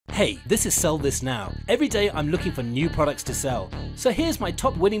Hey, this is Sell This Now. Every day I'm looking for new products to sell. So here's my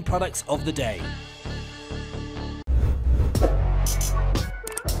top winning products of the day.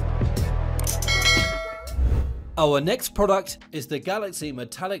 Our next product is the Galaxy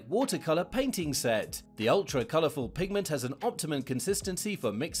Metallic Watercolor Painting Set. The ultra colorful pigment has an optimum consistency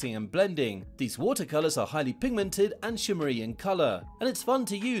for mixing and blending. These watercolors are highly pigmented and shimmery in color, and it's fun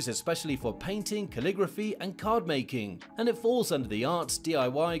to use especially for painting, calligraphy and card making, and it falls under the arts,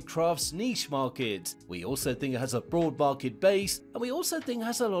 DIY, crafts niche market. We also think it has a broad market base, and we also think it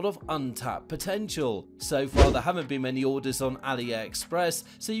has a lot of untapped potential. So far there haven't been many orders on AliExpress,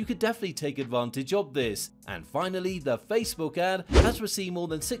 so you could definitely take advantage of this. And finally, the Facebook ad has received more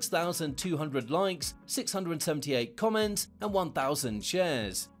than 6,200 likes, 678 comments and 1,000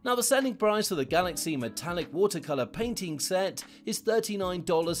 shares. Now the selling price for the Galaxy Metallic Watercolor Painting Set is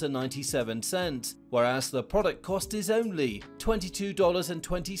 $39.97, whereas the product cost is only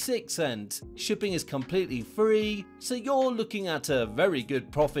 $22.26. Shipping is completely free, so you're looking at a very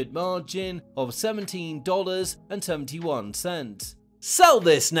good profit margin of $17.71. Sell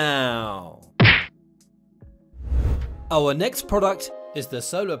this now! Our next product is the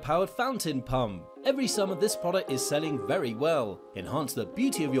solar-powered fountain pump. Every summer this product is selling very well. Enhance the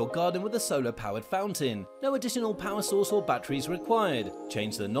beauty of your garden with a solar-powered fountain. No additional power source or batteries required.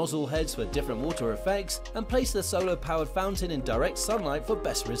 Change the nozzle heads for different water effects and place the solar-powered fountain in direct sunlight for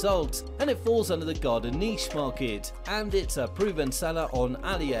best results. And it falls under the garden niche market. And it's a proven seller on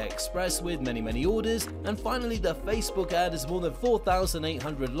AliExpress with many orders. And finally, the Facebook ad has more than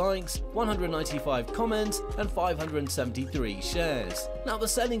 4,800 likes, 195 comments and 573 shares. Now the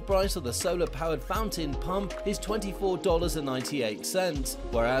selling price of the solar-powered fountain pump is $24.98,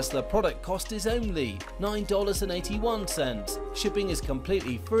 whereas the product cost is only $9.81. Shipping is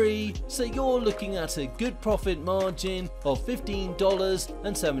completely free, so you're looking at a good profit margin of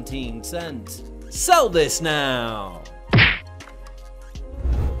 $15.17. Sell this now!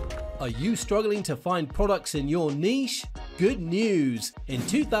 Are you struggling to find products in your niche? Good news! In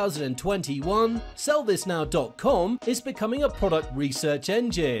 2021, SellThisNow.com is becoming a product research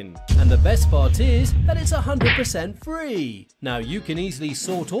engine. And the best part is that it's 100% free. Now you can easily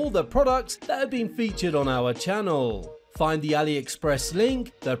sort all the products that have been featured on our channel. Find the AliExpress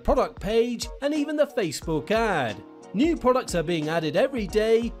link, the product page, and even the Facebook ad. New products are being added every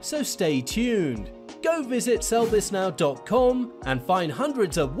day, so stay tuned. Go visit SellThisNow.com and find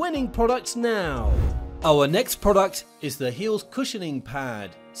hundreds of winning products now. Our next product is the Heels Cushioning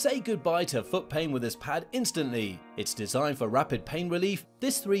Pad. Say goodbye to foot pain with this pad instantly. It's designed for rapid pain relief.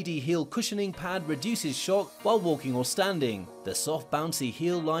 This 3D heel cushioning pad reduces shock while walking or standing. The soft bouncy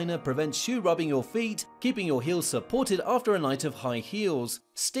heel liner prevents shoe rubbing your feet, keeping your heels supported after a night of high heels.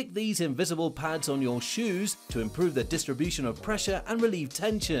 Stick these invisible pads on your shoes to improve the distribution of pressure and relieve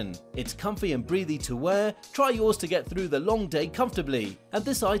tension. It's comfy and breathy to wear. Try yours to get through the long day comfortably. And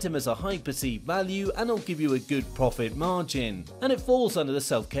this item has a high perceived value and will give you a good profit margin. And it falls under the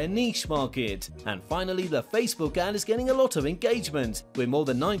self-care niche market. And finally, the Facebook ad is getting a lot of engagement with more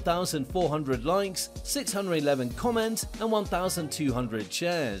than 9,400 likes, 611 comments and 1,200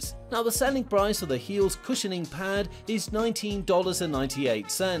 shares. Now the selling price for the Heels Cushioning Pad is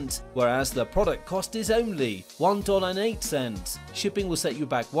 $19.98, whereas the product cost is only $1.08. Shipping will set you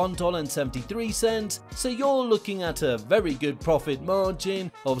back $1.73, so you're looking at a very good profit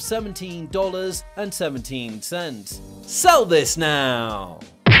margin of $17.17. Sell this now!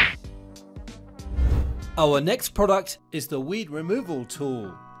 Our next product is the Weed Removal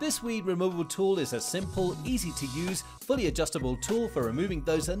Tool. This weed removal tool is a simple, easy to use, fully adjustable tool for removing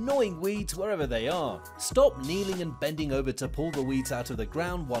those annoying weeds wherever they are. Stop kneeling and bending over to pull the weeds out of the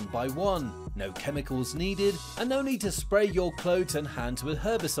ground one by one. No chemicals needed, and no need to spray your clothes and hands with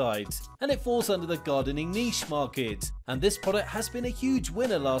herbicides. And it falls under the gardening niche market. And this product has been a huge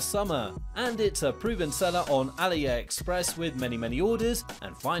winner last summer. And it's a proven seller on AliExpress with many orders.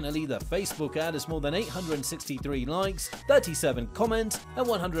 And finally, the Facebook ad has more than 863 likes, 37 comments and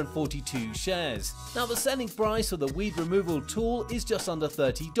 142 shares. Now the selling price for the weed removal tool is just under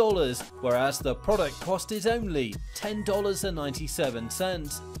 $30, whereas the product cost is only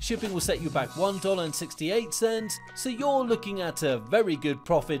 $10.97. Shipping will set you back $1.68, so you're looking at a very good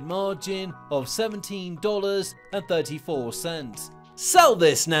profit margin of $17.34. Sell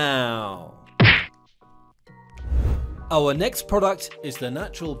this now! Our next product is the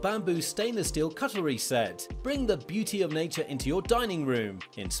natural bamboo stainless steel cutlery set. Bring the beauty of nature into your dining room.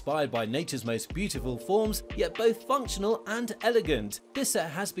 Inspired by nature's most beautiful forms, yet both functional and elegant, this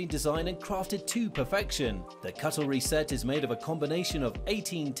set has been designed and crafted to perfection. The cutlery set is made of a combination of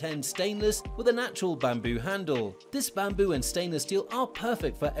 1810 stainless with a natural bamboo handle. This bamboo and stainless steel are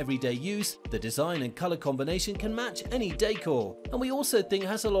perfect for everyday use. The design and color combination can match any decor, and we also think it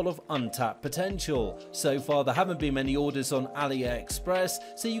has a lot of untapped potential. So far there haven't been many orders on AliExpress,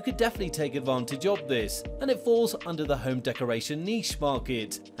 so you could definitely take advantage of this, and it falls under the home decoration niche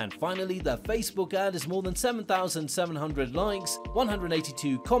market. And finally, the Facebook ad is more than 7,700 likes,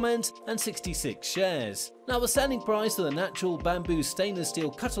 182 comments and 66 shares. Now the selling price of the natural bamboo stainless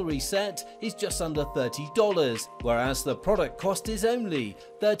steel cutlery set is just under $30, whereas the product cost is only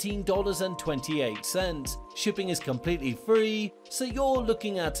 $13.28. Shipping is completely free, so you're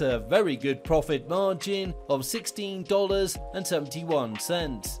looking at a very good profit margin of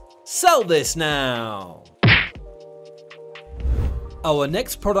 $16.71. Sell this now! Our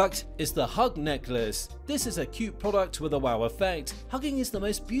next product is the Hug Necklace. This is a cute product with a wow effect. Hugging is the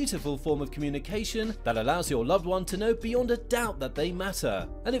most beautiful form of communication that allows your loved one to know beyond a doubt that they matter,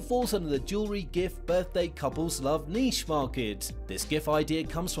 and it falls under the jewelry, gift, birthday, couples love niche market. This gift idea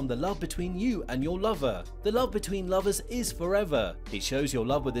comes from the love between you and your lover. The love between lovers is forever. It shows your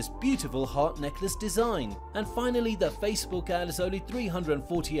love with this beautiful heart necklace design. And finally, the Facebook ad is only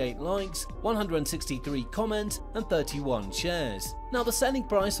 348 likes, 163 comments and 31 shares. Now the selling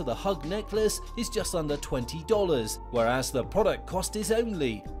price of the Hug Necklace is just under $20, whereas the product cost is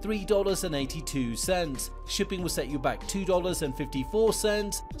only $3.82. Shipping will set you back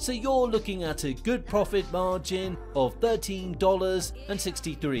 $2.54, so you're looking at a good profit margin of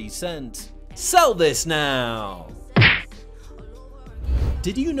 $13.63. Sell this now!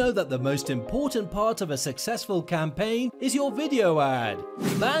 Did you know that the most important part of a successful campaign is your video ad?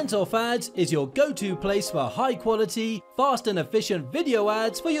 Bands Off Ads is your go-to place for high quality, fast and efficient video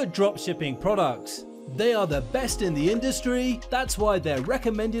ads for your dropshipping products. They are the best in the industry. That's why they're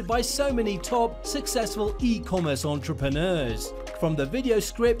recommended by so many top successful e-commerce entrepreneurs. From the video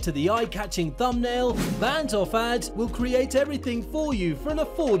script to the eye-catching thumbnail, Bands Off Ads will create everything for you for an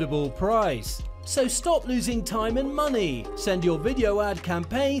affordable price. So stop losing time and money. Send your video ad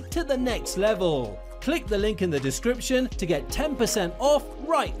campaign to the next level. Click the link in the description to get 10% off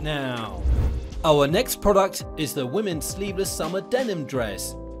right now. Our next product is the women's sleeveless summer denim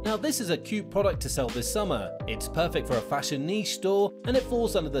dress. Now this is a cute product to sell this summer. It's perfect for a fashion niche store, and it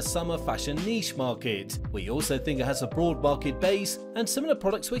falls under the summer fashion niche market. We also think it has a broad market base, and similar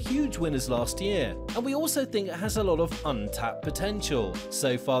products were huge winners last year. And we also think it has a lot of untapped potential.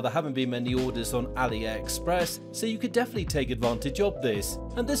 So far there haven't been many orders on AliExpress, so you could definitely take advantage of this.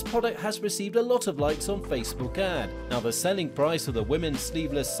 And this product has received a lot of likes on Facebook ad. Now the selling price of the women's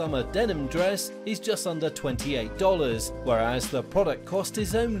sleeveless summer denim dress is just under $28, whereas the product cost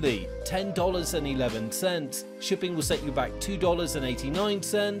is only $10.11. Shipping will set you back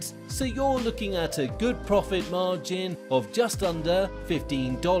 $2.89, so you're looking at a good profit margin of just under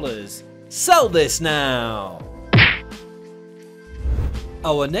 $15. Sell this now!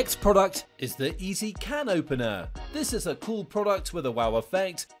 Our next product is the Easy Can Opener. This is a cool product with a wow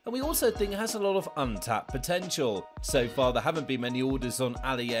effect, and we also think it has a lot of untapped potential. So far there haven't been many orders on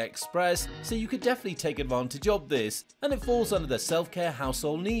AliExpress, so you could definitely take advantage of this, and it falls under the self-care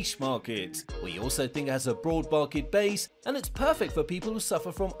household niche market. We also think it has a broad market base, and it's perfect for people who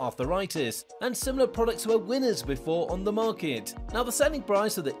suffer from arthritis, and similar products were winners before on the market. Now the selling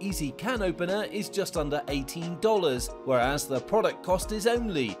price of the Easy Can Opener is just under $18, whereas the product cost is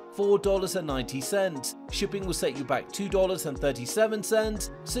only $4.90. Shipping will set you back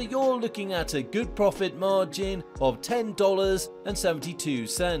 $2.37, so you're looking at a good profit margin of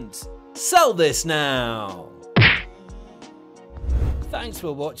 $10.72. Sell this now! Thanks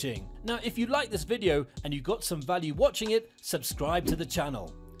for watching. Now if you like this video and you got some value watching it, subscribe to the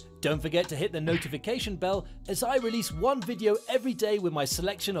channel. Don't forget to hit the notification bell as I release one video every day with my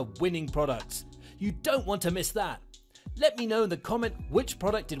selection of winning products. You don't want to miss that. Let me know in the comment which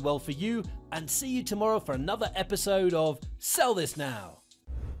product did well for you, and see you tomorrow for another episode of Sell This Now.